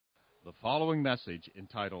The following message,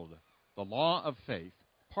 entitled The Law of Faith,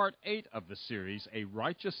 Part 8 of the series, A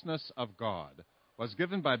Righteousness of God, was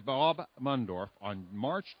given by Bob Mundorf on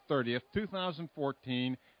March 30th,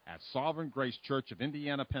 2014 at Sovereign Grace Church of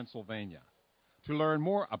Indiana, Pennsylvania. To learn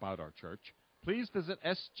more about our church, please visit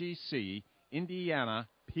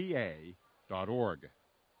sgcindianapa.org.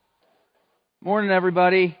 Morning,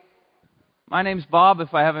 everybody. My name's Bob,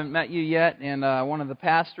 if I haven't met you yet, and one of the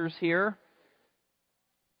pastors here.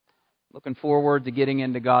 Looking forward to getting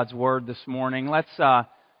into God's Word this morning. Let's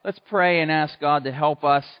pray and ask God to help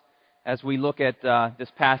us as we look at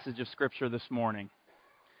this passage of Scripture this morning.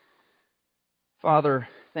 Father,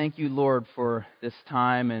 thank you, Lord, for this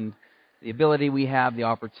time and the ability we have, the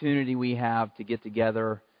opportunity we have to get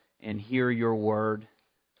together and hear your Word.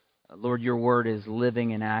 Lord, your Word is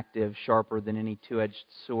living and active, sharper than any two-edged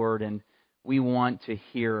sword, and we want to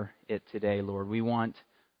hear it today, Lord. We want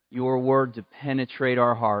your Word to penetrate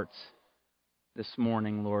our hearts this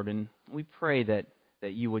morning, Lord, and we pray that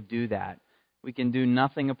you would do that. We can do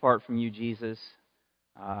nothing apart from you, Jesus.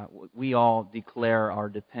 We all declare our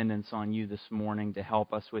dependence on you this morning to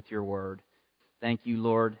help us with your Word. Thank you,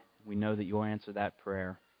 Lord. We know that you'll answer that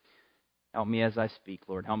prayer. Help me as I speak,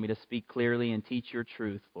 Lord. Help me to speak clearly and teach your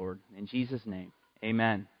truth, Lord. In Jesus' name,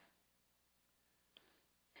 amen.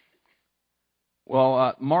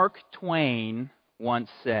 Well, Mark Twain once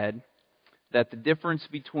said that the difference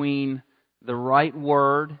between the right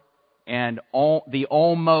word and the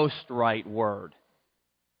almost right word.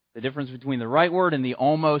 The difference between the right word and the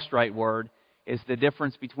almost right word is the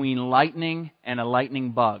difference between lightning and a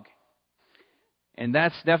lightning bug. And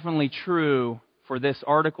that's definitely true for this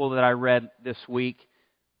article that I read this week.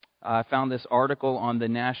 I found this article on the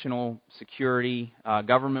National Security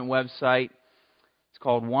Government website. It's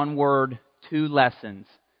called One Word, Two Lessons.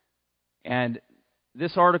 And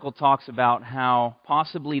this article talks about how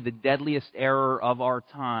possibly the deadliest error of our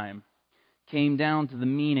time came down to the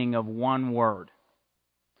meaning of one word.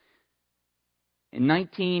 In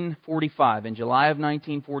 1945, in July of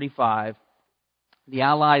 1945, the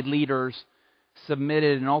Allied leaders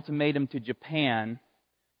submitted an ultimatum to Japan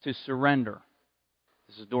to surrender.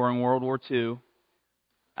 This is during World War II.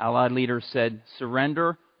 Allied leaders said,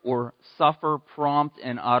 surrender or suffer prompt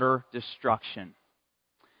and utter destruction.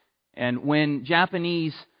 And when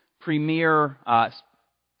Japanese Premier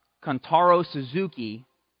Kantaro Suzuki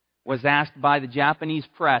was asked by the Japanese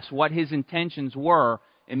press what his intentions were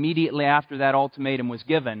immediately after that ultimatum was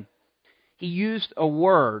given, he used a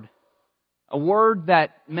word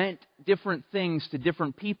that meant different things to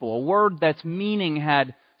different people, a word that's meaning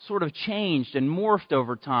had sort of changed and morphed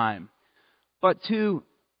over time. But to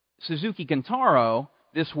Suzuki Kantaro,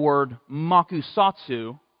 this word,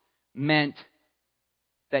 makusatsu, meant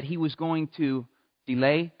that he was going to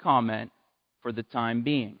delay comment for the time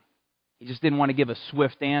being. He just didn't want to give a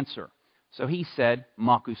swift answer. So he said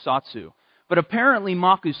makusatsu. But apparently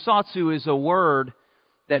makusatsu is a word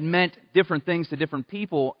that meant different things to different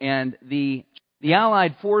people, and the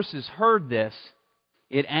Allied forces heard this.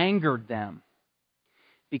 It angered them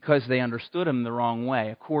because they understood him the wrong way,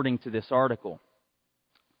 according to this article.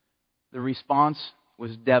 The response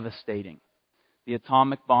was devastating. The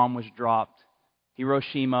atomic bomb was dropped.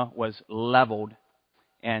 Hiroshima was leveled,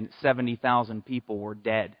 and 70,000 people were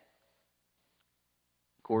dead,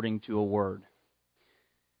 according to a word.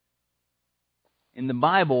 In the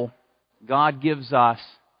Bible, God gives us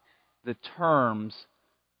the terms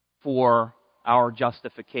for our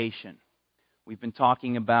justification. We've been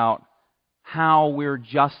talking about how we're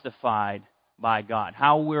justified by God,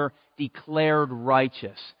 how we're declared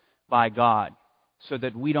righteous by God, so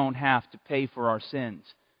that we don't have to pay for our sins.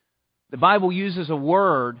 The Bible uses a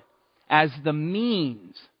word as the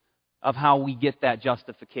means of how we get that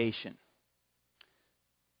justification.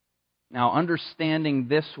 Now, understanding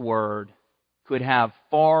this word could have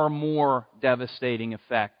far more devastating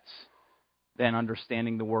effects than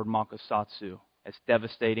understanding the word makusatsu, as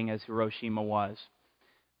devastating as Hiroshima was.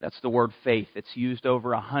 That's the word faith. It's used over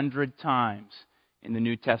 100 times in the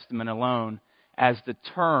New Testament alone as the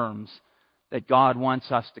terms that God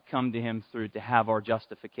wants us to come to Him through to have our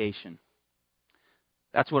justification.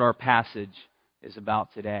 That's what our passage is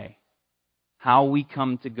about today. How we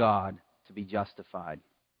come to God to be justified.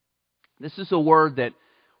 This is a word that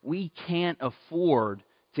we can't afford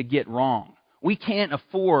to get wrong. We can't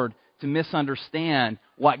afford to misunderstand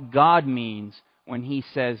what God means when He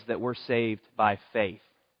says that we're saved by faith.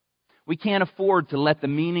 We can't afford to let the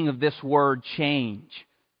meaning of this word change.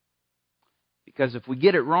 Because if we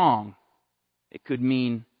get it wrong, it could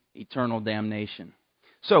mean eternal damnation.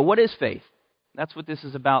 So, what is faith? That's what this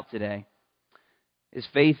is about today. Is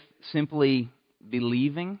faith simply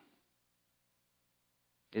believing?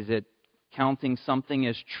 Is it counting something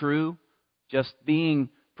as true? Just being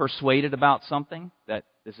persuaded about something that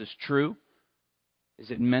this is true?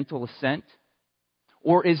 Is it mental assent?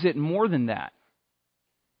 Or is it more than that?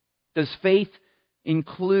 Does faith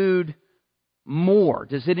include more?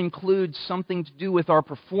 Does it include something to do with our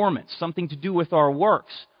performance, something to do with our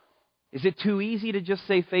works? Is it too easy to just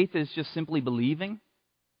say faith is just simply believing?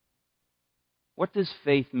 What does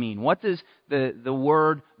faith mean? What does the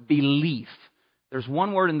word belief? There's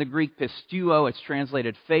one word in the Greek, pisteuo. It's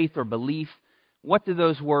translated faith or belief. What do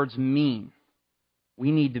those words mean?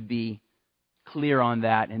 We need to be clear on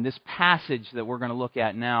that. And this passage that we're going to look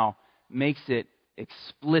at now makes it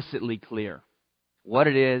explicitly clear what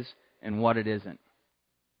it is and what it isn't.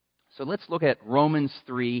 So let's look at Romans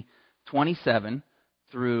 3:27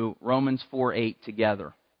 through Romans 4:8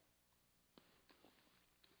 together.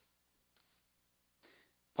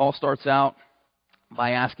 Paul starts out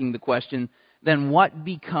by asking the question, then what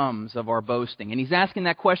becomes of our boasting? And he's asking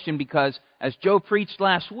that question because, as Joe preached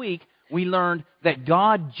last week, we learned that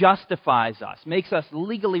God justifies us, makes us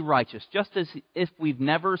legally righteous, just as if we've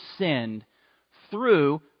never sinned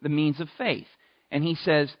through the means of faith. And he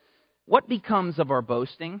says, what becomes of our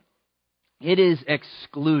boasting? It is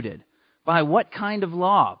excluded. By what kind of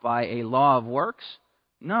law? By a law of works?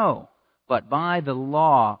 No, but by the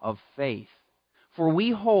law of faith. For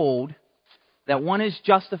we hold that one is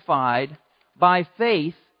justified by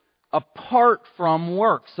faith apart from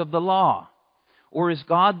works of the law. Or is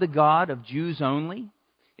God the God of Jews only?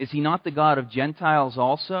 Is He not the God of Gentiles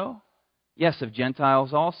also? Yes, of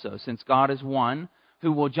Gentiles also, since God is one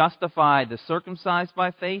who will justify the circumcised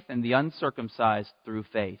by faith and the uncircumcised through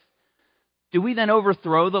faith. Do we then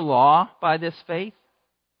overthrow the law by this faith?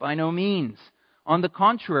 By no means. On the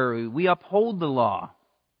contrary, we uphold the law.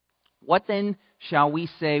 What then shall we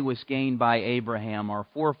say was gained by Abraham, our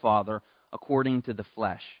forefather, according to the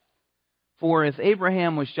flesh? For if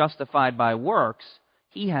Abraham was justified by works,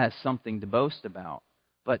 he has something to boast about,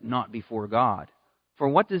 but not before God. For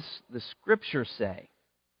what does the Scripture say?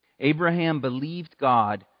 Abraham believed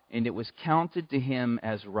God, and it was counted to him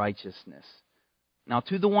as righteousness. Now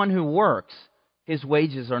to the one who works, his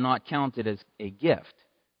wages are not counted as a gift,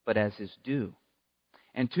 but as his due.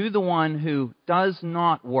 And to the one who does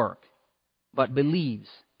not work, but believes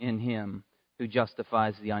in Him who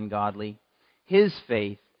justifies the ungodly, his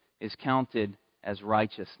faith is counted as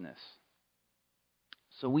righteousness.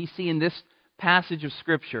 So we see in this passage of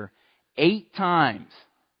Scripture 8 times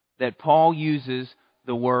that Paul uses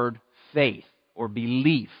the word faith or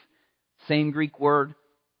belief. Same Greek word,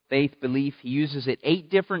 faith, belief. He uses it 8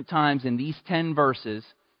 different times in these 10 verses,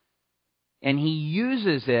 and he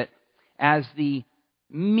uses it as the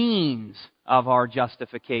means of our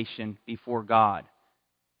justification before God.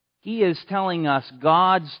 He is telling us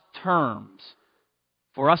God's terms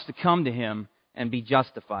for us to come to Him and be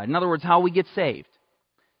justified. In other words, how we get saved.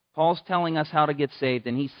 Paul's telling us how to get saved,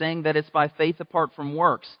 and he's saying that it's by faith apart from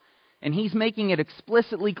works. And he's making it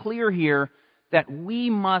explicitly clear here that we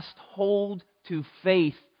must hold to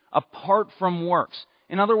faith apart from works.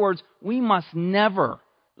 In other words, we must never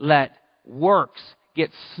let works get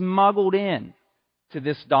smuggled in to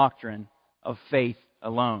this doctrine of faith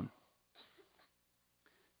alone.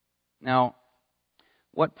 Now,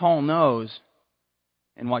 what Paul knows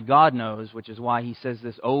and what God knows, which is why he says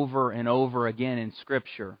this over and over again in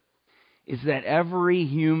Scripture, is that every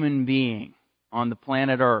human being on the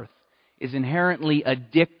planet Earth is inherently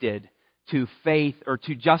addicted to faith or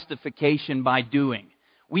to justification by doing.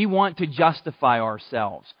 We want to justify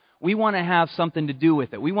ourselves. We want to have something to do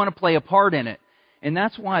with it. We want to play a part in it. And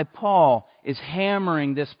that's why Paul is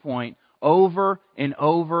hammering this point over and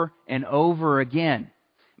over and over again.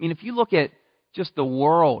 I mean, if you look at just the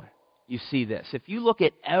world, you see this. If you look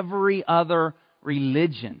at every other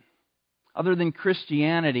religion other than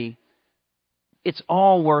Christianity, it's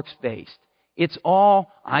all works-based. It's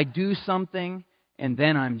all, I do something and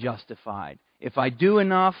then I'm justified. If I do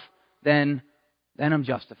enough, then I'm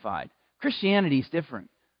justified. Christianity is different.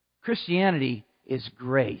 Christianity is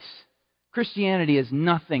grace. Christianity is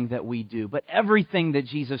nothing that we do, but everything that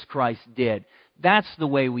Jesus Christ did. That's the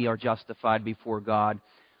way we are justified before God.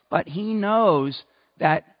 But He knows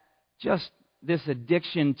that just this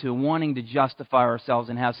addiction to wanting to justify ourselves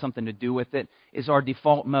and have something to do with it is our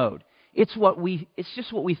default mode. It's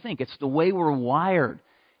just what we think. It's the way we're wired.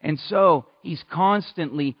 And so He's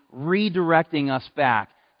constantly redirecting us back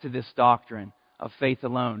to this doctrine of faith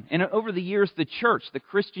alone. And over the years, the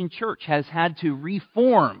Christian church, has had to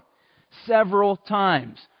reform several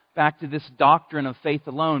times back to this doctrine of faith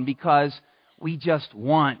alone because we just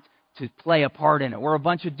want to play a part in it. We're a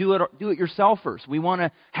bunch of do-it-yourselfers. We want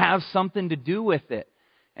to have something to do with it.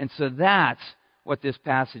 And so that's what this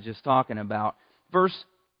passage is talking about. Verse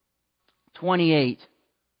 28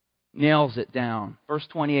 nails it down. Verse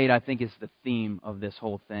 28, I think, is the theme of this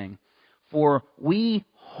whole thing. For we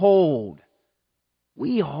hold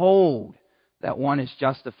that one is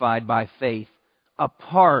justified by faith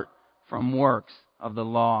apart from works of the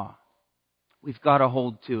law. We've got to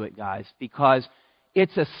hold to it, guys, because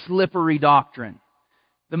it's a slippery doctrine.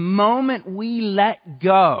 The moment we let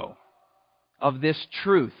go of this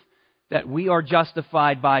truth that we are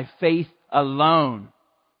justified by faith alone,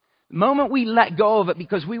 the moment we let go of it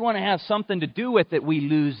because we want to have something to do with it, we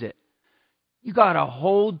lose it. You got to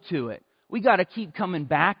hold to it. We got to keep coming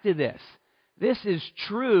back to this. This is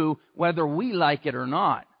true whether we like it or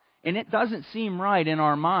not. And it doesn't seem right in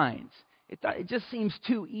our minds. It just seems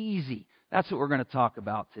too easy. That's what we're going to talk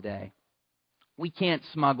about today. We can't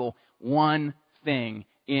smuggle one thing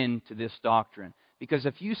into this doctrine. Because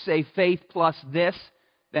if you say faith plus this,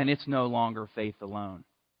 then it's no longer faith alone.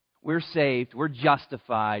 We're saved, we're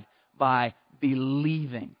justified by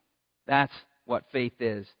believing. That's what faith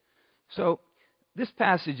is. So, this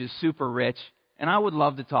passage is super rich, and I would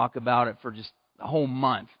love to talk about it for just a whole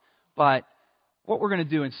month. But what we're going to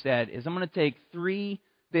do instead is I'm going to take 3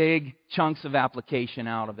 big chunks of application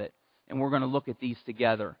out of it, and we're going to look at these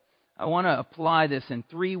together. I want to apply this in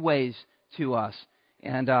 3 ways to us.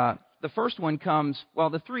 And the first one comes,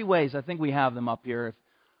 the 3 ways, I think we have them up here.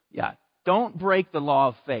 Don't break the law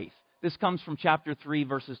of faith. This comes from chapter 3,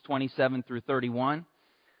 verses 27 through 31.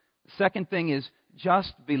 The second thing is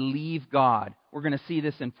just believe God. We're going to see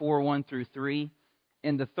this in 4:1 through 3.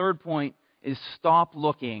 And the third point is stop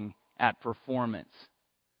looking at performance.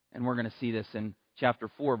 And we're going to see this in chapter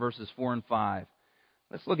 4, verses 4 and 5.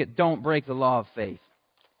 Let's look at don't break the law of faith.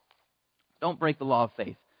 Don't break the law of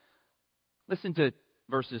faith. Listen to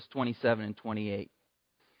verses 27 and 28.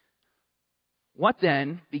 What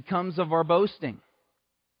then becomes of our boasting?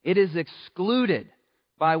 It is excluded.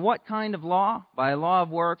 By what kind of law? By a law of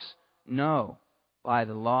works? No, by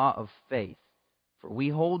the law of faith. For we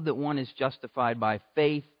hold that one is justified by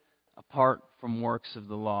faith apart from works of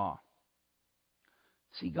the law.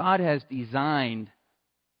 See, God has designed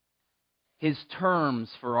His terms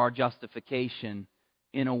for our justification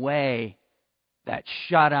in a way that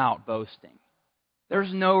shut out boasting.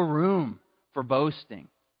 There's no room for boasting.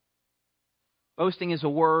 Boasting is a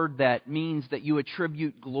word that means that you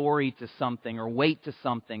attribute glory to something or weight to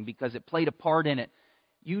something because it played a part in it.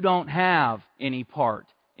 You don't have any part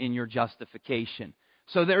in your justification.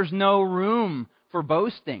 So there's no room for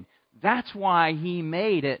boasting. That's why He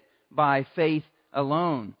made it by faith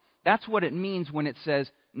alone. That's what it means when it says,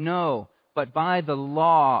 no, but by the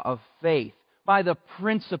law of faith. By the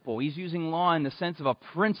principle. He's using law in the sense of a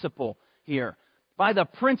principle here. By the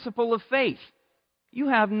principle of faith. We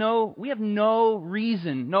have no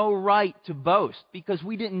reason, no right to boast because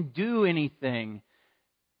we didn't do anything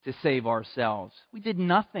to save ourselves. We did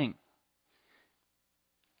nothing.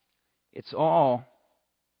 It's all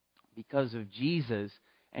because of Jesus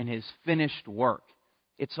and His finished work.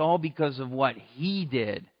 It's all because of what He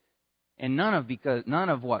did and none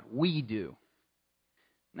of what we do.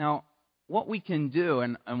 Now, what we can do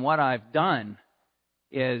and what I've done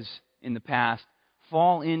is, in the past,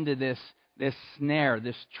 fall into this snare,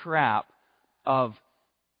 this trap of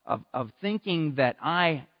thinking that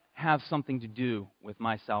I have something to do with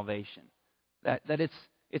my salvation. That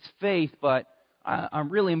it's faith, but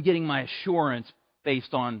I'm getting my assurance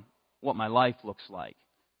based on what my life looks like.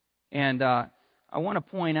 And I want to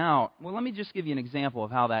point out, let me just give you an example of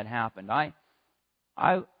how that happened. When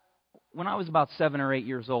I was about 7 or 8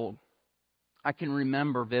 years old, I can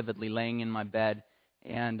remember vividly laying in my bed,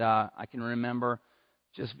 and I can remember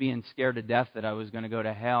just being scared to death that I was going to go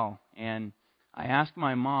to hell. And I asked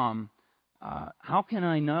my mom, how can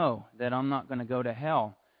I know that I'm not going to go to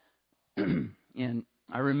hell? And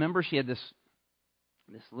I remember she had this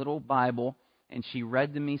little Bible, and she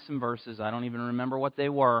read to me some verses. I don't even remember what they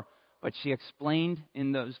were, but she explained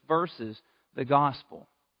in those verses the gospel,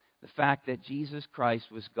 the fact that Jesus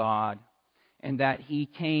Christ was God, and that He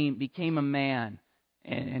became a man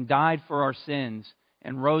and died for our sins,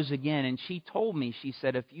 and rose again. And she told me, she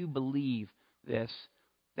said, if you believe this,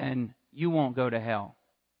 then you won't go to hell.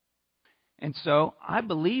 And so I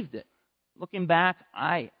believed it. Looking back,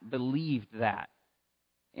 I believed that.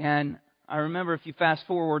 And I remember, if you fast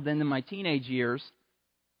forward then to my teenage years,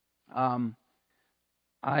 I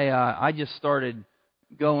just started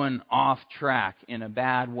going off track in a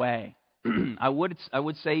bad way. I would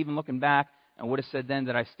say, even looking back, I would have said then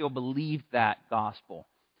that I still believed that gospel.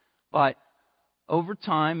 But over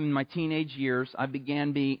time, in my teenage years, I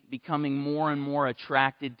began becoming more and more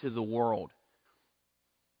attracted to the world.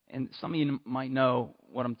 And some of you might know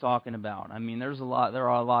what I'm talking about. I mean, there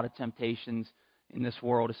are a lot of temptations in this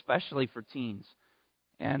world, especially for teens.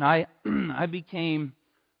 And I became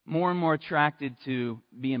more and more attracted to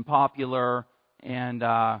being popular and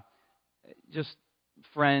just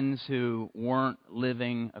friends who weren't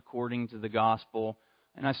living according to the gospel.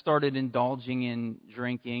 And I started indulging in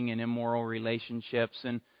drinking and immoral relationships.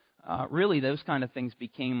 And really, those kind of things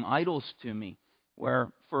became idols to me,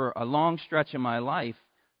 where for a long stretch of my life,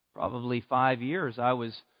 probably 5 years, I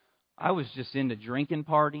was just into drinking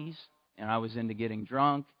parties, and I was into getting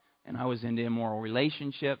drunk, and I was into immoral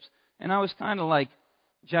relationships, and I was kind of like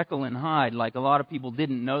Jekyll and Hyde. Like, a lot of people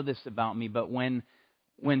didn't know this about me, but when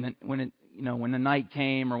the night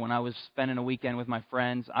came, or when I was spending a weekend with my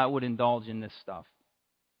friends, I would indulge in this stuff.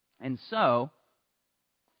 And so,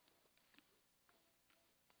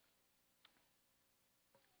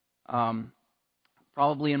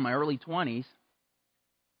 probably in my early 20s,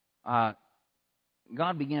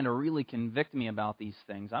 God began to really convict me about these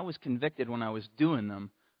things. I was convicted when I was doing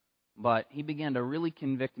them, but He began to really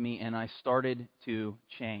convict me, and I started to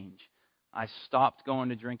change. I stopped going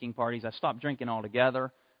to drinking parties. I stopped drinking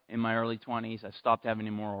altogether in my early 20s. I stopped having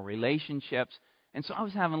immoral relationships. And so I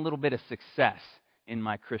was having a little bit of success in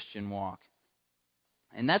my Christian walk.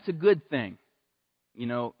 And that's a good thing. You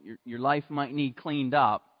know, your life might need cleaned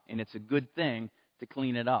up, and it's a good thing to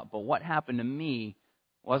clean it up. But what happened to me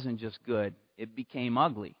wasn't just good. It became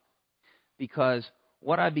ugly. Because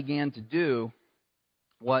what I began to do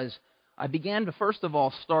was I began to, first of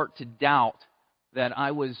all, start to doubt that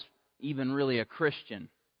I was even really a Christian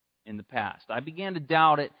in the past. I began to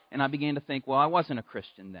doubt it, and I began to think, well, I wasn't a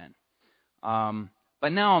Christian then.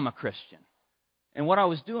 But now I'm a Christian. And what I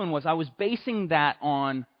was doing was I was basing that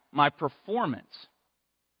on my performance,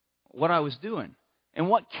 what I was doing. And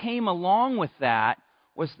what came along with that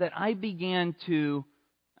was that I began to,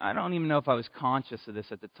 I don't even know if I was conscious of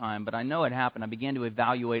this at the time, but I know it happened. I began to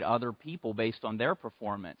evaluate other people based on their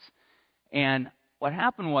performance. And what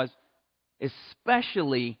happened was,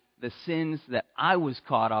 especially the sins that I was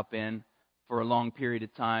caught up in for a long period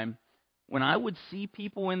of time, when I would see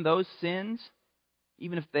people in those sins,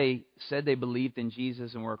 even if they said they believed in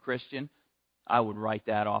Jesus and were a Christian, I would write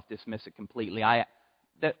that off, dismiss it completely.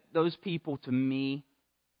 Those people, to me,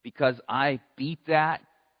 because I beat that,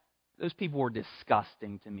 those people were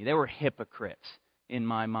disgusting to me. They were hypocrites in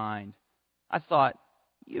my mind. I thought,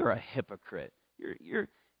 you're a hypocrite.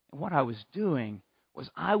 What I was doing was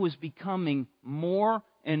I was becoming more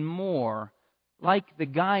and more like the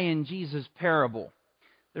guy in Jesus' parable.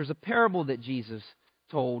 There's a parable that Jesus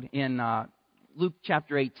told in Luke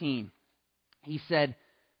chapter 18. He said,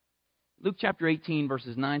 Luke chapter 18,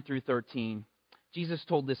 verses 9 through 13, Jesus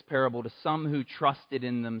told this parable to some who trusted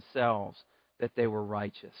in themselves that they were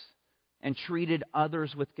righteous and treated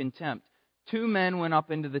others with contempt. 2 men went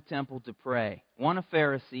up into the temple to pray, one a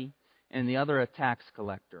Pharisee and the other a tax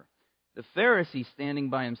collector. The Pharisee, standing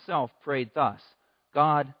by himself, prayed thus,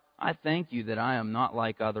 God, I thank you that I am not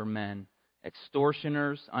like other men,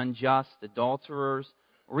 extortioners, unjust, adulterers,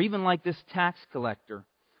 or even like this tax collector.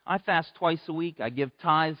 I fast twice a week, I give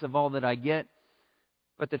tithes of all that I get.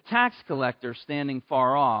 But the tax collector, standing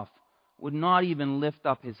far off, would not even lift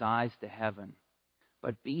up his eyes to heaven,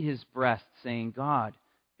 but beat his breast, saying, God,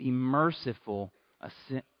 be merciful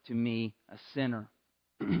to me, a sinner.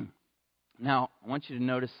 Now, I want you to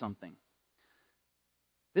notice something.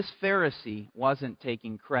 This Pharisee wasn't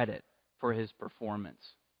taking credit for his performance.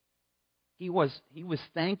 He was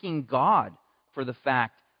thanking God for the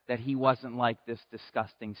fact that he wasn't like this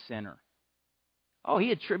disgusting sinner. Oh,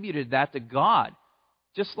 he attributed that to God.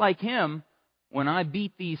 Just like him, when I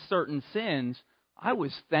beat these certain sins, I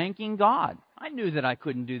was thanking God. I knew that I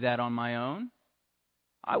couldn't do that on my own.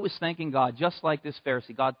 I was thanking God just like this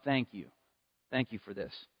Pharisee. God, thank you. Thank you for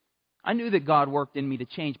this. I knew that God worked in me to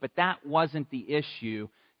change, but that wasn't the issue,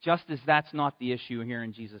 just as that's not the issue here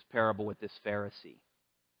in Jesus' parable with this Pharisee.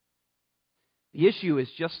 The issue is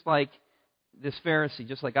just like this Pharisee,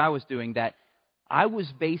 just like I was doing, that I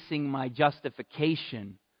was basing my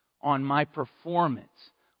justification on my performance,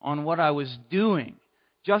 on what I was doing,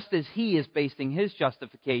 just as he is basing his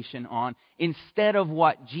justification on, instead of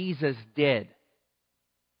what Jesus did.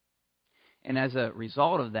 And as a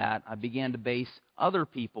result of that, I began to base other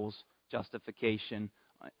people's justification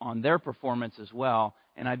on their performance as well,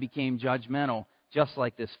 and I became judgmental, just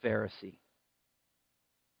like this Pharisee.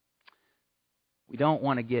 We don't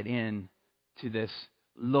want to get into this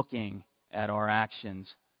looking at our actions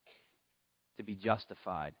to be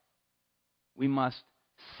justified. We must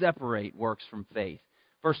separate works from faith.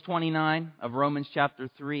 Verse 29 of Romans chapter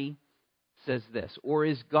 3 says this, or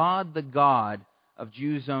is God the God of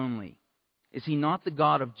Jews only? Is he not the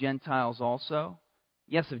God of Gentiles also?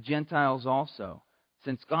 Yes, of Gentiles also,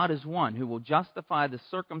 since God is one who will justify the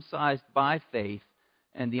circumcised by faith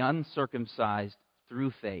and the uncircumcised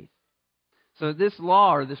through faith. So this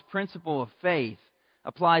law, or this principle of faith,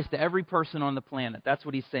 applies to every person on the planet. That's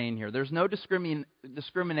what he's saying here. There's no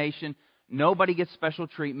discrimination. Nobody gets special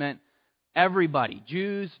treatment. Everybody,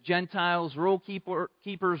 Jews, Gentiles, rule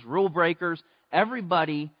keepers, rule breakers,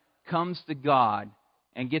 everybody comes to God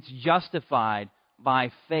and gets justified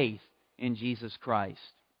by faith in Jesus Christ.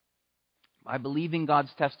 By believing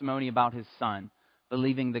God's testimony about His Son,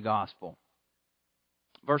 believing the gospel.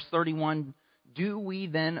 Verse 31, do we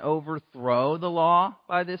then overthrow the law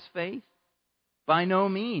by this faith? By no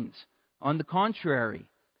means. On the contrary,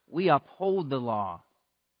 we uphold the law.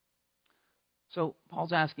 So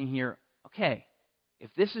Paul's asking here, okay, if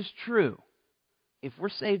this is true, if we're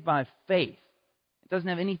saved by faith, it doesn't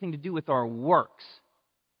have anything to do with our works.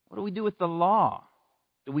 What do we do with the law?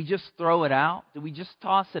 Do we just throw it out? Do we just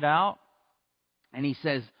toss it out? And he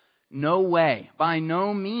says, no way, by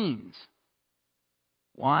no means.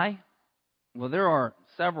 Why? Well, there are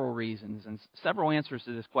several reasons and several answers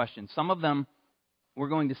to this question. Some of them we're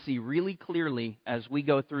going to see really clearly as we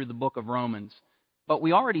go through the book of Romans. But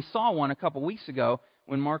we already saw one a couple weeks ago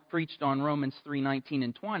when Mark preached on Romans 3:19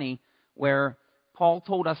 and 20, where Paul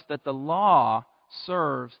told us that the law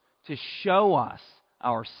serves to show us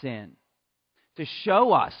our sin, to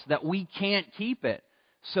show us that we can't keep it,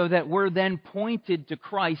 so that we're then pointed to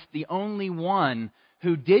Christ, the only one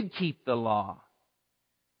who did keep the law.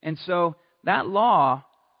 And so that law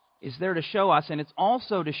is there to show us, and it's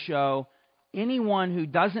also to show anyone who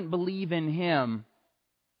doesn't believe in Him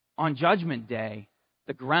on Judgment Day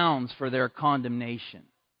the grounds for their condemnation.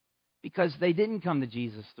 Because they didn't come to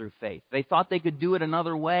Jesus through faith. They thought they could do it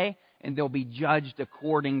another way, and they'll be judged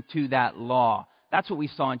according to that law. That's what we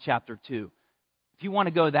saw in chapter 2. If you want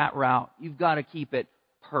to go that route, you've got to keep it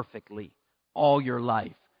perfectly all your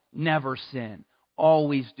life. Never sin.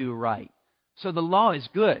 Always do right. So the law is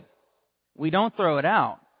good. We don't throw it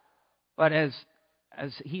out. But as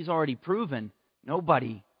he's already proven,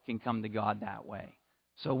 nobody can come to God that way.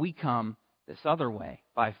 So we come this other way,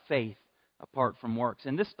 by faith, apart from works.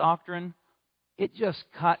 And this doctrine, it just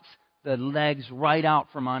cuts the legs right out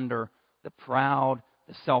from under the proud,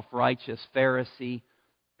 the self-righteous Pharisee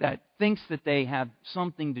that thinks that they have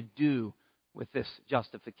something to do with this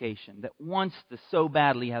justification, that wants to so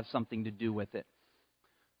badly have something to do with it.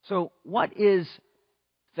 So what is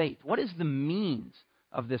faith? What is the means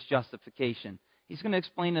of this justification? He's going to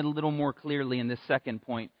explain it a little more clearly in this second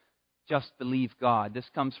point, just believe God. This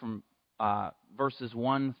comes from verses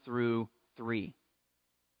 1 through 3. It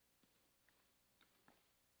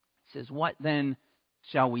says, what then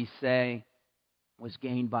shall we say was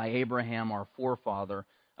gained by Abraham our forefather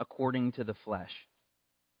according to the flesh?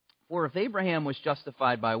 For if Abraham was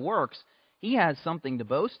justified by works, he had something to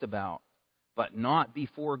boast about, but not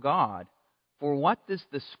before God. For what does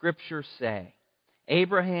the Scripture say?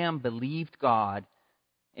 Abraham believed God,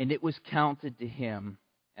 and it was counted to him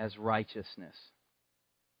as righteousness.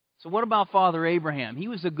 So what about Father Abraham? He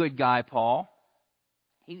was a good guy, Paul.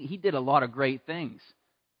 He did a lot of great things.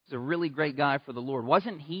 He's a really great guy for the Lord.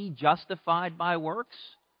 Wasn't he justified by works?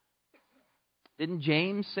 Didn't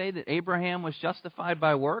James say that Abraham was justified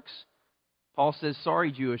by works? Paul says,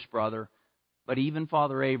 sorry, Jewish brother, but even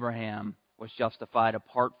Father Abraham was justified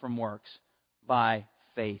apart from works by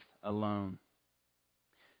faith alone.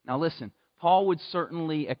 Now listen, Paul would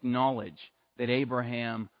certainly acknowledge that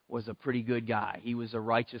Abraham was a pretty good guy. He was a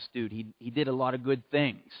righteous dude. He did a lot of good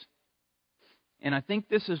things. And I think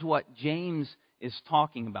this is what James is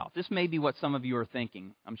talking about. This may be what some of you are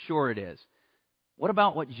thinking. I'm sure it is. What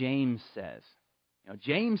about what James says?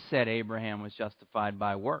 James said Abraham was justified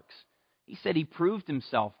by works. He said he proved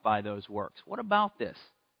himself by those works. What about this?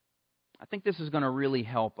 I think this is going to really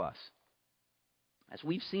help us. As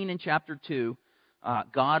we've seen in chapter 2,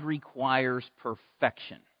 God requires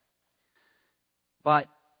perfection. But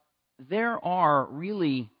there are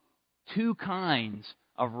really two kinds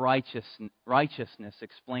of righteousness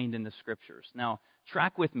explained in the Scriptures. Now,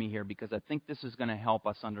 track with me here because I think this is going to help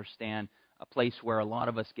us understand a place where a lot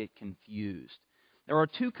of us get confused. There are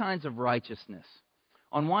two kinds of righteousness.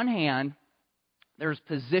 On one hand, there's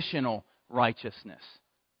positional righteousness.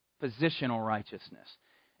 Positional righteousness.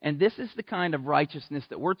 And this is the kind of righteousness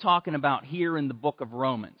that we're talking about here in the book of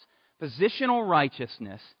Romans. Positional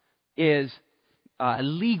righteousness is a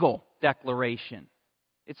legal declaration.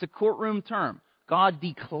 It's a courtroom term. God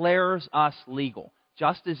declares us legal,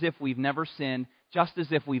 just as if we've never sinned, just as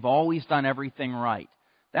if we've always done everything right.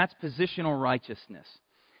 That's positional righteousness.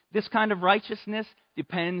 This kind of righteousness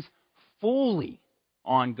depends fully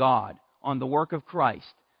on God, on the work of Christ.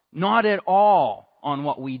 Not at all on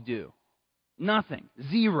what we do. Nothing.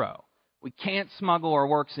 Zero. We can't smuggle our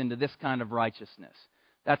works into this kind of righteousness.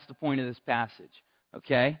 That's the point of this passage.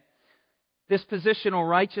 Okay? This positional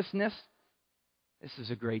righteousness, this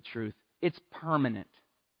is a great truth. It's permanent.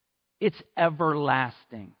 It's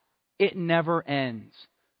everlasting. It never ends.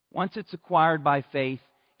 Once it's acquired by faith,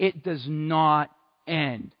 it does not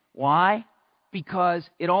end. Why? Because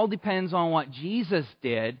it all depends on what Jesus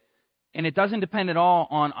did, and it doesn't depend at all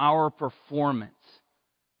on our performance.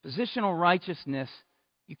 Positional righteousness,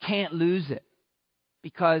 you can't lose it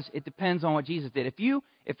because it depends on what Jesus did.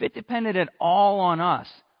 If it depended at all on us,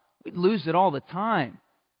 we'd lose it all the time.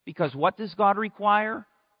 Because what does God require?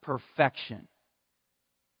 Perfection.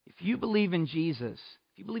 If you believe in Jesus,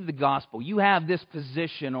 if you believe the gospel, you have this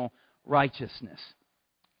positional righteousness.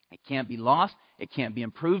 It can't be lost. It can't be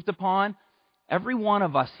improved upon. Every one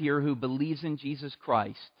of us here who believes in Jesus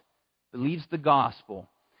Christ, believes the gospel,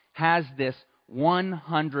 has this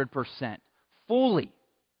 100%, fully.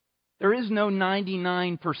 There is no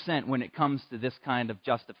 99% when it comes to this kind of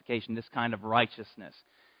justification, this kind of righteousness.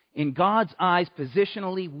 In God's eyes,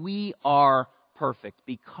 positionally, we are perfect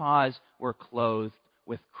because we're clothed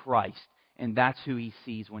with Christ. And that's who He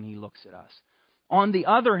sees when He looks at us. On the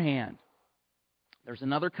other hand, there's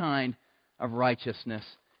another kind of righteousness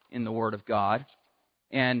in the Word of God.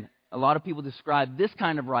 And a lot of people describe this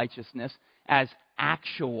kind of righteousness as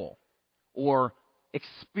actual or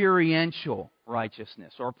experiential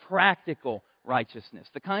righteousness or practical righteousness.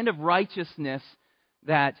 The kind of righteousness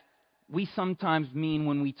that we sometimes mean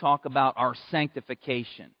when we talk about our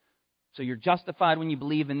sanctification. So you're justified when you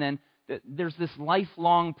believe, and then there's this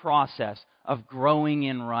lifelong process of growing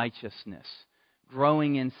in righteousness,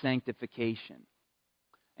 growing in sanctification.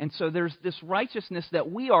 And so there's this righteousness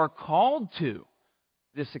that we are called to,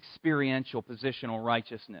 this experiential, positional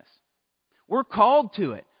righteousness. We're called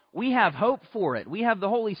to it. We have hope for it. We have the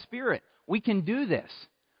Holy Spirit. We can do this.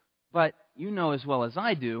 But you know as well as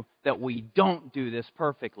I do that we don't do this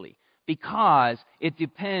perfectly because it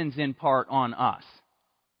depends in part on us.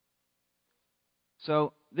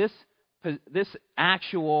 So this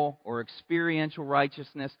actual or experiential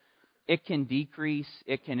righteousness, it can decrease,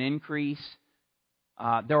 it can increase.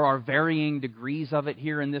 There are varying degrees of it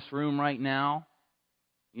here in this room right now.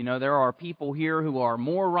 You know, there are people here who are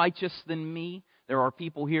more righteous than me. There are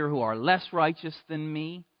people here who are less righteous than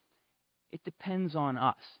me. It depends on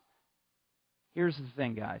us. Here's the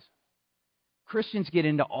thing, guys. Christians get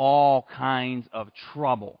into all kinds of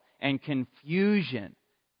trouble and confusion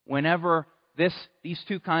whenever these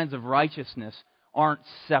two kinds of righteousness aren't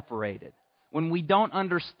separated. When we don't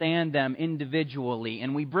understand them individually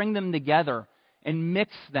and we bring them together and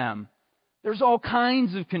mix them, there's all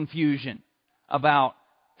kinds of confusion about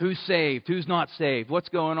who's saved, who's not saved, what's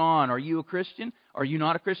going on. Are you a Christian? Are you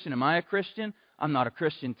not a Christian? Am I a Christian? I'm not a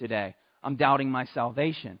Christian today. I'm doubting my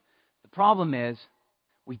salvation. The problem is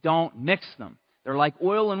we don't mix them. They're like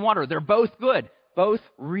oil and water. They're both good, both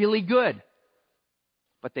really good,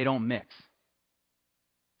 but they don't mix.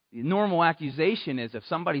 The normal accusation is if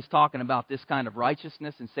somebody's talking about this kind of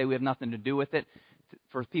righteousness and say we have nothing to do with it,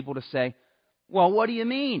 for people to say, well, what do you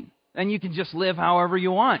mean? Then you can just live however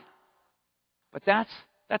you want. But that's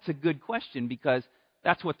a good question because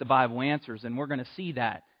that's what the Bible answers, and we're going to see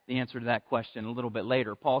that, the answer to that question a little bit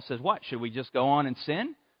later. Paul says, what? Should we just go on and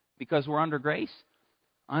sin because we're under grace?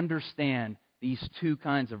 Understand these two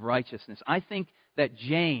kinds of righteousness. I think that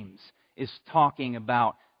James is talking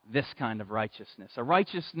about this kind of righteousness, a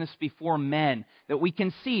righteousness before men that we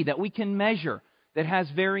can see, that we can measure, that has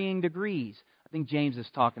varying degrees. I think James is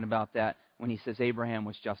talking about that when he says Abraham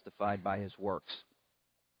was justified by his works.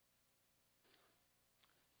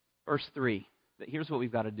 Verse 3. Here's what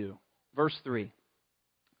we've got to do. Verse 3.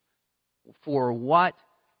 For what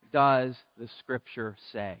does the Scripture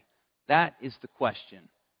say? That is the question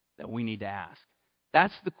that we need to ask.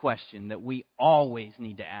 That's the question that we always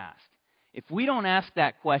need to ask. If we don't ask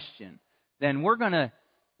that question, then we're going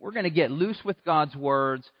to get loose with God's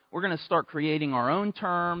words. We're going to start creating our own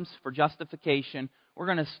terms for justification. We're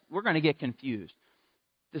going to get confused.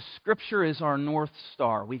 The Scripture is our North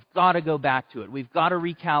Star. We've got to go back to it. We've got to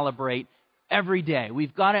recalibrate every day.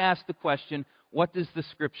 We've got to ask the question, what does the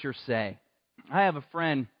Scripture say? I have a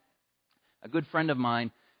friend, a good friend of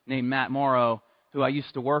mine named Matt Morrow, who I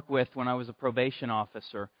used to work with when I was a probation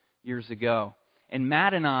officer years ago. And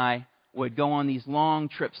Matt and I would go on these long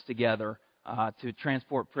trips together to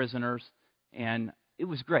transport prisoners. And it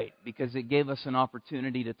was great because it gave us an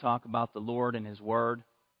opportunity to talk about the Lord and His Word.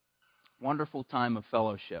 Wonderful time of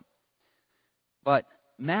fellowship. But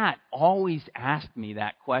Matt always asked me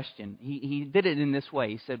that question. He did it in this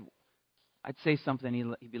way. He said, I'd say something,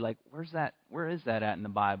 he'd be like, where is that at in the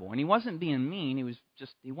Bible? And he wasn't being mean,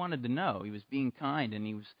 he wanted to know. He was being kind, and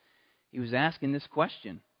he was asking this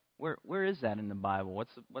question. Where is that in the Bible? What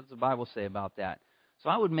does the Bible say about that? So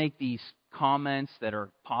I would make these comments that are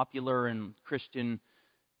popular in Christian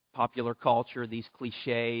popular culture, these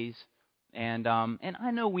cliches. And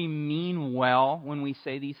I know we mean well when we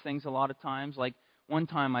say these things a lot of times. Like one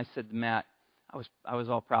time I said to Matt, I was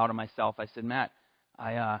all proud of myself. I said, Matt,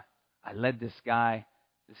 I led this guy.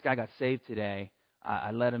 This guy got saved today.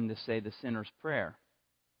 I led him to say the sinner's prayer.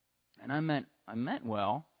 And I meant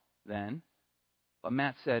well then. But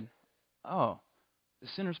Matt said, oh, the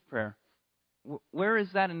sinner's prayer. Where is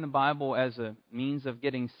that in the Bible as a means of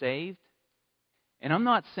getting saved? And I'm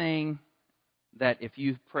not saying that if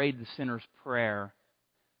you've prayed the sinner's prayer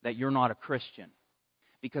that you're not a Christian.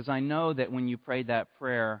 Because I know that when you prayed that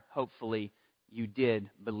prayer, hopefully you did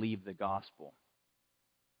believe the gospel.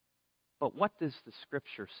 But what does the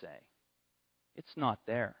Scripture say? It's not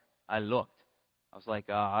there. I looked. I was like,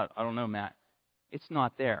 I don't know, Matt. It's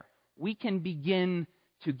not there. We can begin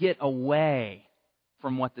to get away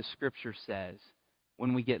from what the Scripture says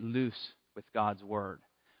when we get loose with God's Word.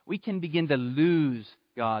 We can begin to lose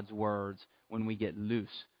God's words when we get loose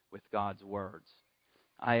with God's words.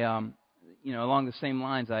 Along the same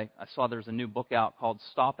lines, I saw there's a new book out called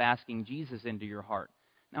Stop Asking Jesus Into Your Heart.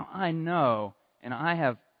 Now, I know, and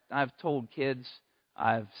I've told kids,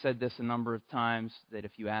 I've said this a number of times, that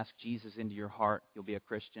if you ask Jesus into your heart, you'll be a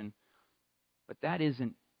Christian. But that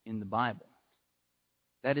isn't in the Bible.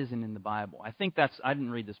 That isn't in the Bible. I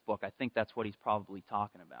didn't read this book. I think that's what he's probably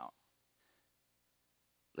talking about.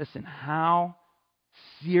 Listen, how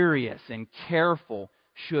serious and careful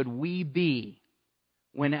should we be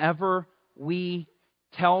whenever we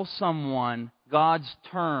tell someone God's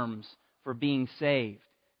terms for being saved?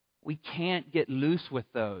 We can't get loose with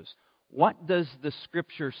those. What does the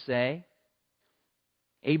Scripture say?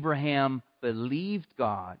 Abraham believed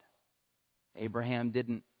God. Abraham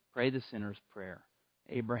didn't pray the sinner's prayer.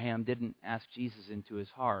 Abraham didn't ask Jesus into his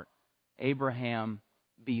heart. Abraham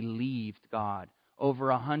believed God.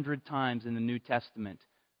 Over 100 times in the New Testament,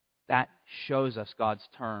 that shows us God's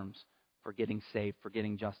terms for getting saved, for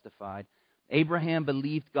getting justified. Abraham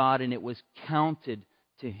believed God, and it was counted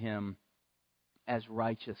to him as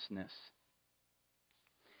righteousness.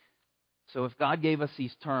 So if God gave us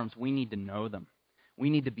these terms, we need to know them.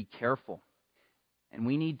 We need to be careful. And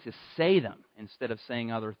we need to say them instead of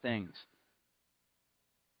saying other things.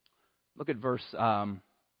 Look at verse,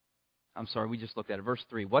 we just looked at it. Verse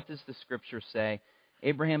 3. What does the Scripture say?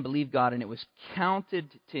 Abraham believed God, and it was counted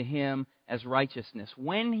to him as righteousness.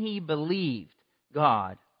 When he believed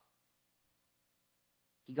God,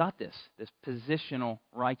 he got this positional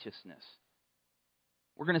righteousness.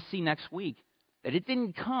 We're going to see next week that it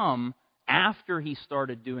didn't come after he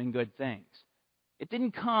started doing good things. It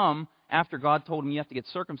didn't come after God told him you have to get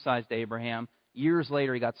circumcised to Abraham. Years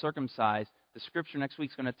later he got circumcised. The Scripture next week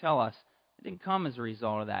is going to tell us it didn't come as a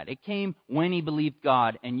result of that. It came when he believed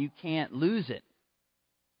God, and you can't lose it.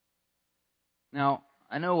 Now,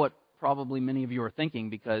 I know what probably many of you are thinking,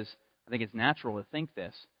 because I think it's natural to think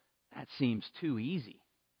this. That seems too easy.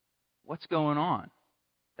 What's going on?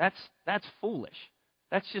 That's foolish.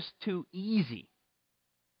 That's just too easy.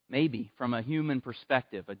 Maybe from a human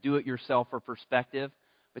perspective, a do-it-yourselfer perspective.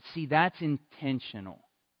 But see, that's intentional.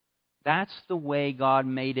 That's the way God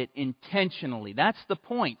made it intentionally. That's the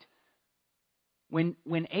point. When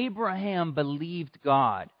Abraham believed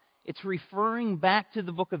God, it's referring back to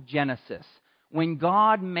the book of Genesis, when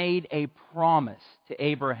God made a promise to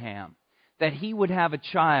Abraham that he would have a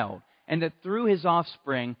child, and that through his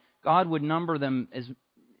offspring, God would number them as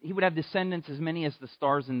he would have descendants as many as the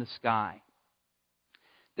stars in the sky.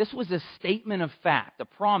 This was a statement of fact, a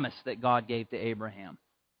promise that God gave to Abraham.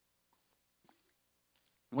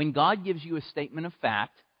 When God gives you a statement of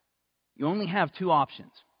fact, you only have two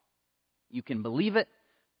options. You can believe it,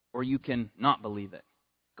 or you can not believe it.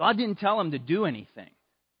 God didn't tell him to do anything.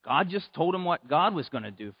 God just told him what God was going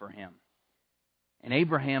to do for him. And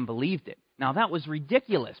Abraham believed it. Now, that was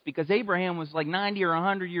ridiculous, because Abraham was like 90 or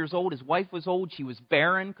 100 years old. His wife was old. She was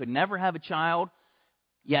barren, could never have a child.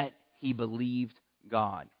 Yet, he believed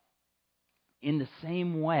God. In the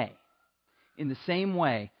same way,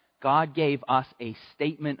 God gave us a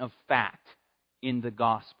statement of fact in the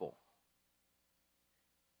gospel.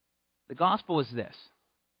 The gospel is this,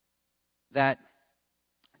 that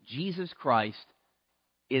Jesus Christ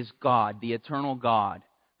is God, the eternal God,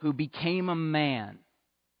 who became a man,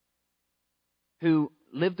 who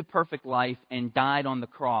lived a perfect life and died on the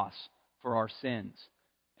cross for our sins.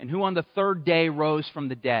 and who on the third day rose from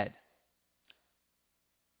the dead.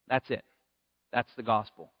 That's it. That's the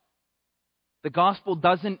gospel. The gospel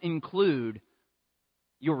doesn't include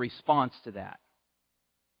your response to that.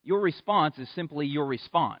 Your response is simply your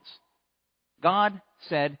response. God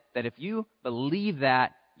said that if you believe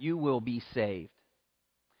that, you will be saved.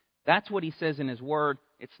 That's what He says in His Word.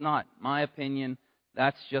 It's not my opinion.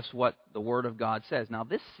 That's just what the Word of God says. Now,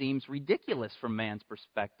 this seems ridiculous from man's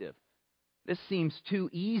perspective. This seems too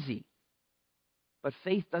easy. But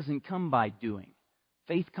faith doesn't come by doing.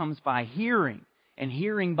 Faith comes by hearing, and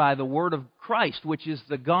hearing by the Word of Christ, which is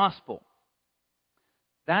the gospel.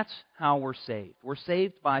 That's how we're saved. We're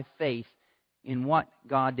saved by faith in what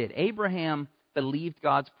God did. Abraham believed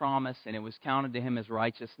God's promise, and it was counted to him as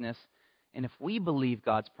righteousness. And if we believe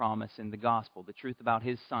God's promise in the gospel, the truth about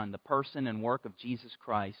His Son, the person and work of Jesus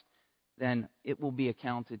Christ, then it will be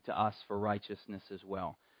accounted to us for righteousness as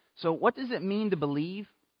well. So what does it mean to believe?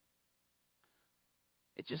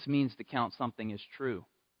 It just means to count something as true.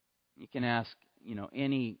 You can ask,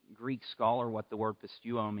 any Greek scholar what the word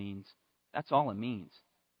pisteuo means. That's all it means.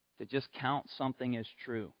 To just count something as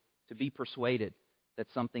true. To be persuaded that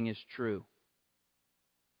something is true.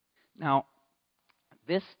 Now,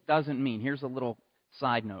 this doesn't mean, here's a little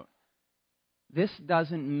side note. This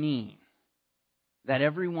doesn't mean that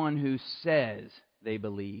everyone who says they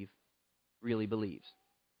believe really believes.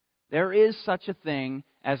 There is such a thing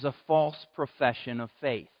as a false profession of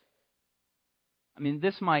faith. I mean,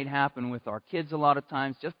 this might happen with our kids a lot of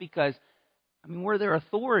times just because, we're their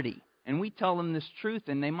authority. And we tell them this truth,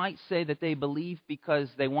 and they might say that they believe because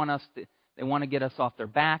they want to get us off their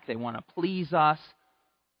back, they want to please us.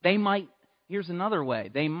 Here's another way.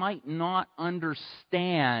 They might not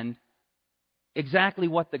understand exactly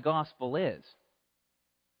what the gospel is.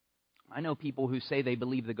 I know people who say they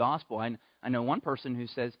believe the gospel. I know one person who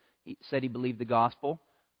said he believed the gospel,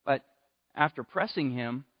 but after pressing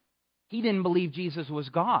him, he didn't believe Jesus was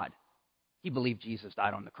God. He believed Jesus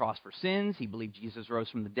died on the cross for sins. He believed Jesus rose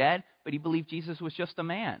from the dead, but he believed Jesus was just a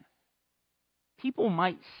man. People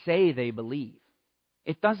might say they believe.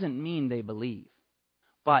 It doesn't mean they believe.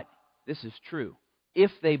 But this is true.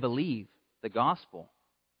 If they believe the gospel,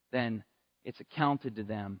 then it's accounted to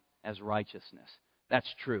them as righteousness.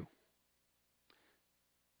 That's true.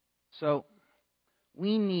 So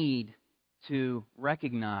we need to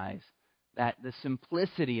recognize that the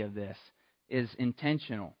simplicity of this is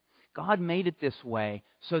intentional. God made it this way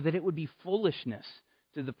so that it would be foolishness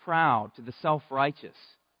to the proud, to the self-righteous.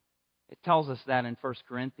 It tells us that in 1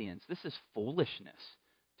 Corinthians. This is foolishness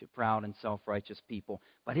to proud and self-righteous people.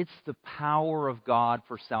 But it's the power of God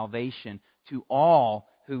for salvation to all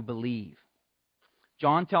who believe.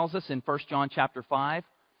 John tells us in 1 John chapter 5,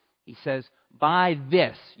 he says, by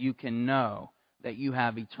this you can know that you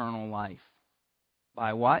have eternal life.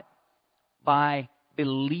 By what? By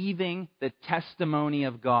believing the testimony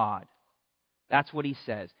of God. That's what he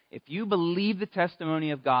says. If you believe the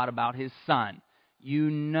testimony of God about His Son, you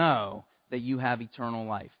know that you have eternal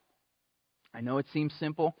life. I know it seems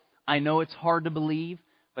simple. I know it's hard to believe,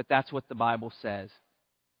 but that's what the Bible says.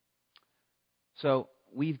 So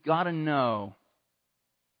we've got to know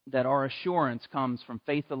that our assurance comes from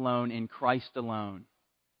faith alone in Christ alone,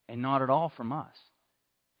 and not at all from us.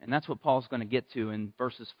 And that's what Paul's going to get to in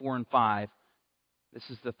verses 4 and 5. This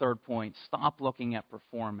is the third point. Stop looking at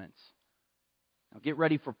performance. Now get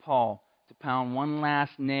ready for Paul to pound one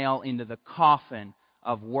last nail into the coffin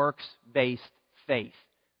of works-based faith.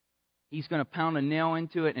 He's going to pound a nail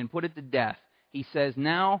into it and put it to death. He says,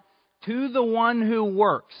 now, to the one who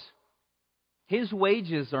works, his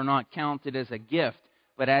wages are not counted as a gift,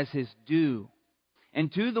 but as his due.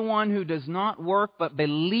 And to the one who does not work, but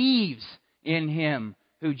believes in Him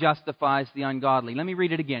who justifies the ungodly. Let me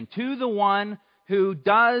read it again. To the one who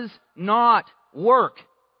does not work,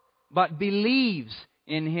 but believes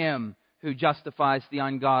in Him who justifies the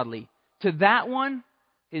ungodly. To that one,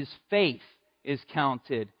 his faith is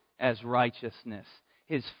counted as righteousness.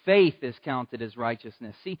 His faith is counted as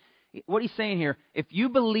righteousness. See, what he's saying here, if you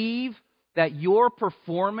believe that your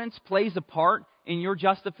performance plays a part in your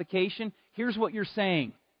justification, here's what you're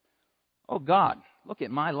saying. Oh God, look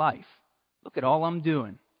at my life. Look at all I'm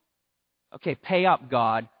doing. Okay, pay up,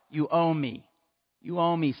 God. You owe me. You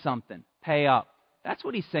owe me something. Pay up. That's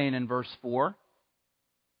what he's saying in verse 4.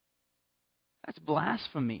 That's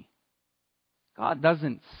blasphemy. God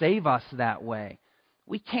doesn't save us that way.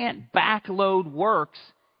 We can't backload works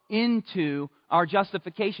into our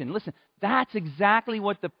justification. Listen, that's exactly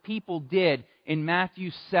what the people did in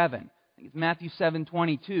Matthew 7. I think it's Matthew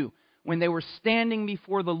 7:22, when they were standing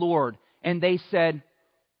before the Lord and they said,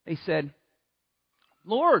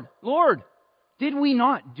 Lord, Lord, Did we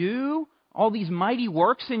not do all these mighty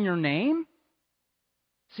works in your name?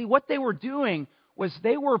 See, what they were doing was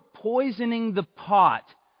they were poisoning the pot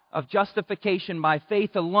of justification by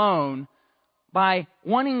faith alone by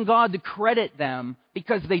wanting God to credit them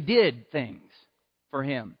because they did things for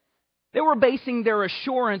Him. They were basing their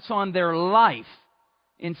assurance on their life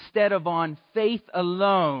instead of on faith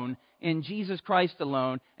alone in Jesus Christ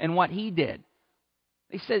alone and what He did.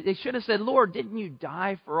 They should have said, Lord, didn't you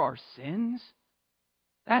die for our sins?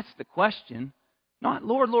 That's the question. Not,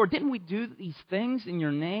 Lord, Lord, didn't we do these things in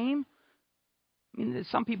your name? I mean,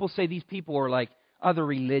 some people say these people are like other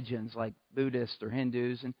religions, like Buddhists or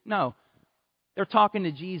Hindus. And no, they're talking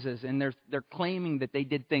to Jesus, and they're claiming that they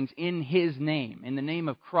did things in His name, in the name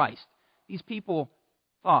of Christ. These people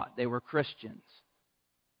thought they were Christians,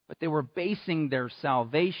 but they were basing their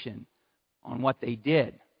salvation on what they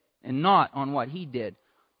did and not on what He did.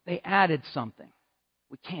 They added something.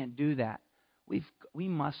 We can't do that. We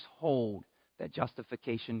must hold that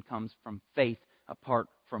justification comes from faith apart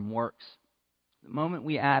from works. The moment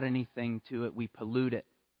we add anything to it, we pollute it.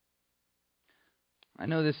 I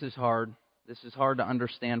know this is hard. This is hard to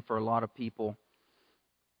understand for a lot of people.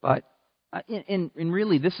 But and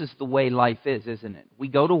really, this is the way life is, isn't it? We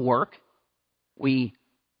go to work. We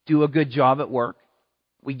do a good job at work.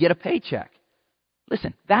 We get a paycheck.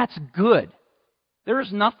 Listen, that's good. There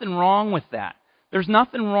is nothing wrong with that. There's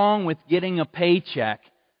nothing wrong with getting a paycheck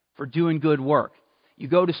for doing good work. You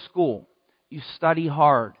go to school. You study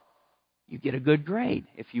hard. You get a good grade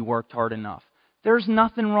if you worked hard enough. There's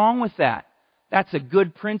nothing wrong with that. That's a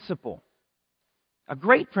good principle. A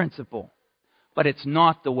great principle. But it's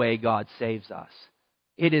not the way God saves us.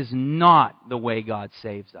 It is not the way God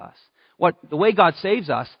saves us. The way God saves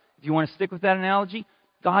us, if you want to stick with that analogy,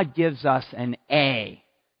 God gives us an A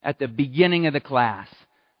at the beginning of the class.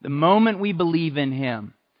 The moment we believe in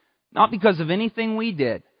Him. Not because of anything we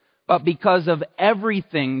did, but because of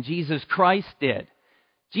everything Jesus Christ did.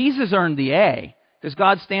 Jesus earned the A, because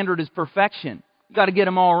God's standard is perfection. You've got to get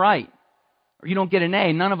them all right, or you don't get an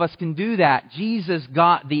A. None of us can do that. Jesus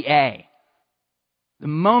got the A. The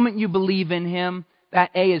moment you believe in Him, that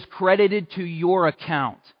A is credited to your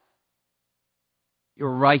account. You're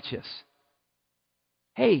righteous.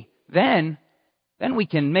 Hey, then we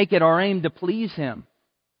can make it our aim to please Him.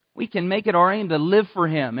 We can make it our aim to live for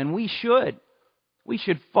Him, and we should. We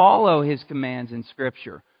should follow His commands in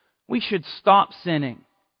Scripture. We should stop sinning.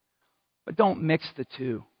 But don't mix the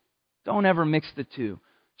two. Don't ever mix the two.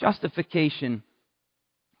 Justification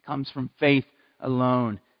comes from faith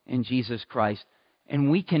alone in Jesus Christ.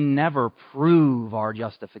 And we can never prove our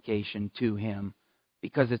justification to Him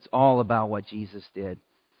because it's all about what Jesus did.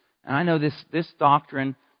 And I know this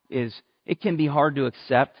doctrine it can be hard to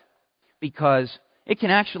accept because it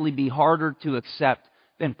can actually be harder to accept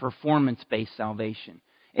than performance-based salvation.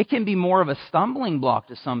 It can be more of a stumbling block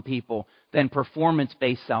to some people than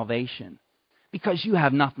performance-based salvation because you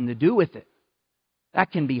have nothing to do with it.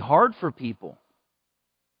 That can be hard for people.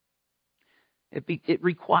 It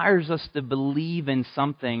requires us to believe in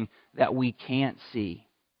something that we can't see.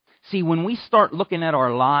 See, when we start looking at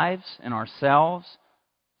our lives and ourselves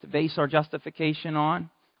to base our justification on,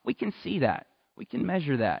 we can see that. We can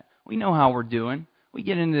measure that. We know how we're doing. We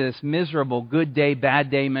get into this miserable good day, bad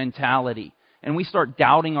day mentality, and we start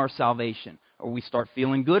doubting our salvation, or we start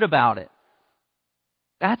feeling good about it.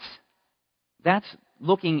 That's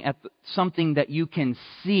looking at something that you can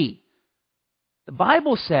see. The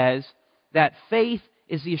Bible says that faith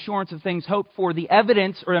is the assurance of things hoped for, the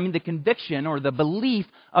evidence, the conviction or the belief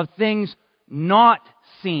of things not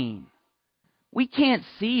seen. We can't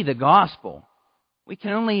see the gospel. We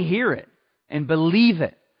can only hear it and believe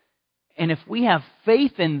it. And if we have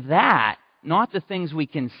faith in that, not the things we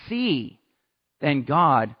can see, then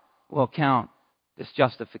God will count this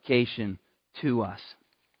justification to us.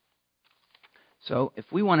 So if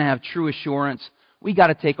we want to have true assurance, we got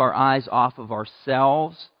to take our eyes off of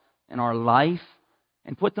ourselves and our life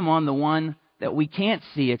and put them on the one that we can't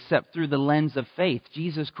see except through the lens of faith,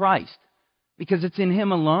 Jesus Christ. Because it's in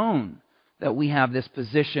Him alone that we have this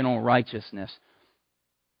positional righteousness.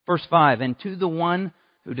 Verse 5, and to the one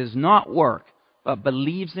who does not work, but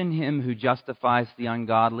believes in Him who justifies the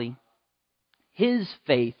ungodly, his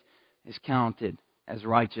faith is counted as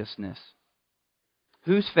righteousness.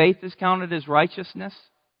 Whose faith is counted as righteousness?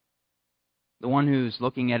 The one who's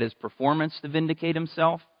looking at his performance to vindicate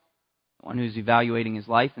himself? The one who's evaluating his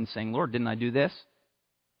life and saying, Lord, didn't I do this?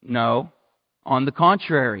 No. On the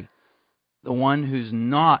contrary, the one who's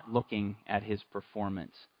not looking at his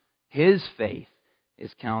performance, his faith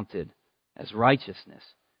is counted as righteousness.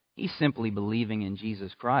 He's simply believing in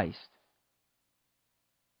Jesus Christ.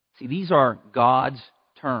 See, these are God's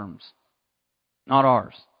terms, not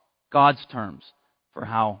ours. God's terms for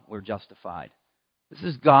how we're justified. This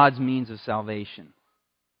is God's means of salvation.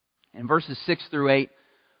 In verses 6 through 8,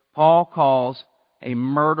 Paul calls a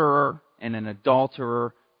murderer and an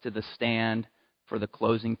adulterer to the stand for the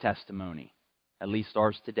closing testimony, at least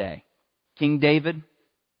ours today. King David,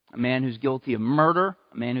 a man who's guilty of murder,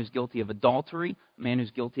 a man who's guilty of adultery, a man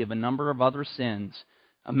who's guilty of a number of other sins,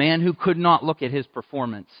 a man who could not look at his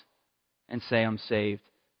performance and say, I'm saved,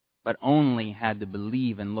 but only had to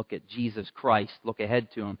believe and look at Jesus Christ, look ahead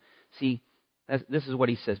to Him. See, this is what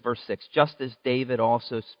he says, verse 6, just as David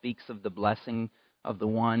also speaks of the blessing of the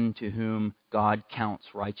one to whom God counts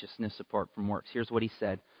righteousness apart from works. Here's what he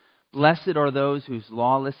said, blessed are those whose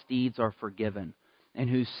lawless deeds are forgiven and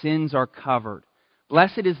whose sins are covered.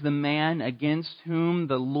 Blessed is the man against whom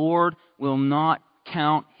the Lord will not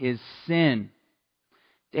count his sin.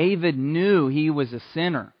 David knew he was a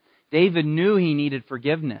sinner. David knew he needed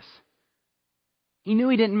forgiveness. He knew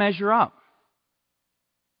he didn't measure up.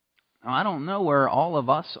 Now, I don't know where all of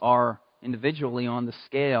us are individually on the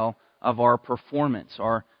scale of our performance,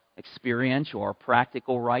 our experiential, our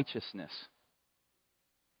practical righteousness.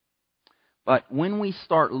 But when we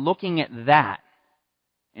start looking at that,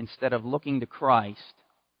 instead of looking to Christ,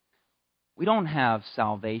 we don't have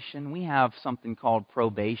salvation. We have something called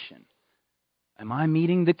probation. Am I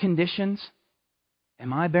meeting the conditions?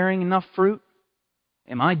 Am I bearing enough fruit?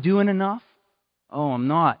 Am I doing enough? Oh, I'm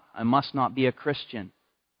not. I must not be a Christian.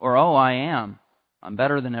 Or, oh, I am. I'm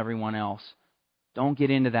better than everyone else. Don't get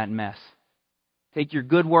into that mess. Take your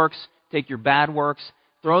good works, take your bad works,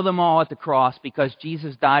 throw them all at the cross because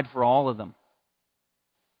Jesus died for all of them.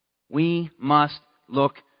 We must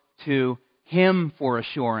look to Him for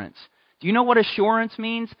assurance. Do you know what assurance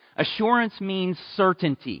means? Assurance means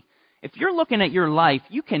certainty. If you're looking at your life,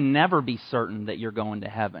 you can never be certain that you're going to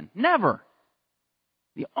heaven. Never.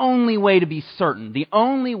 The only way to be certain, the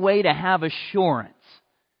only way to have assurance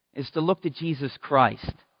is to look to Jesus Christ.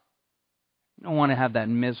 You don't want to have that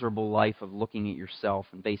miserable life of looking at yourself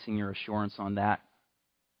and basing your assurance on that.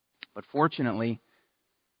 But fortunately,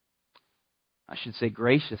 I should say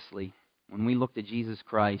graciously, when we look to Jesus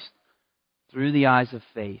Christ through the eyes of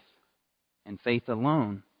faith and faith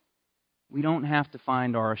alone, we don't have to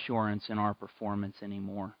find our assurance in our performance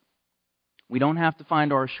anymore. We don't have to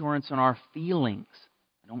find our assurance in our feelings.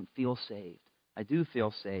 I don't feel saved. I do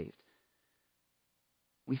feel saved.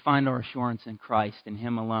 We find our assurance in Christ, in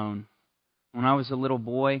Him alone. When I was a little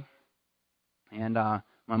boy and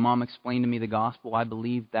my mom explained to me the gospel, I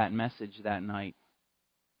believed that message that night.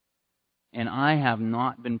 And I have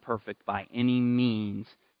not been perfect by any means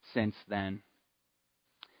since then.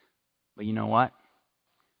 But you know what?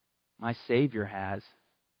 My Savior has.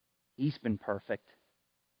 He's been perfect.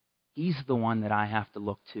 He's the one that I have to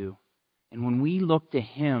look to. And when we look to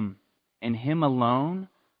Him and Him alone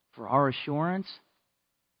for our assurance,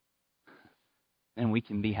 then we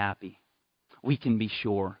can be happy. We can be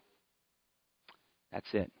sure.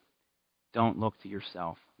 That's it. Don't look to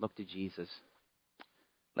yourself. Look to Jesus.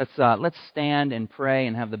 Let's stand and pray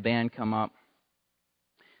and have the band come up.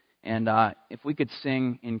 And if we could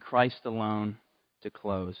sing In Christ Alone to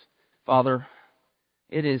close. Father,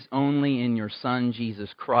 it is only in your Son, Jesus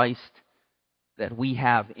Christ, that we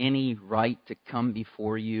have any right to come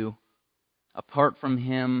before you. Apart from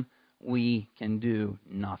Him, we can do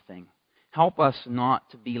nothing. Help us not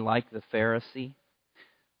to be like the Pharisee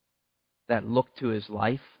that looked to his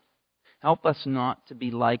life. Help us not to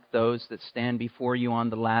be like those that stand before you on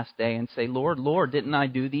the last day and say, Lord, Lord, didn't I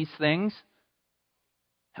do these things?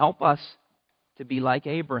 Help us to be like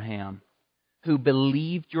Abraham, who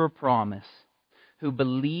believed your promise, who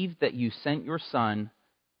believed that you sent your Son,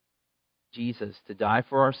 Jesus, to die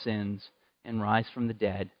for our sins and rise from the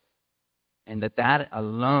dead, and that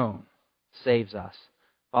alone saves us.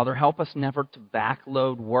 Father, help us never to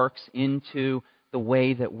backload works into the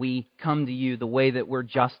way that we come to you, the way that we're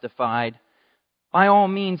justified. By all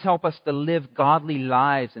means, help us to live godly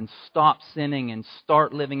lives and stop sinning and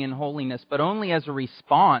start living in holiness, but only as a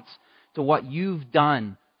response to what you've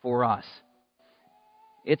done for us.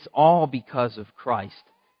 It's all because of Christ.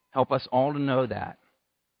 Help us all to know that.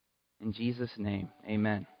 In Jesus' name,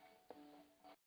 amen.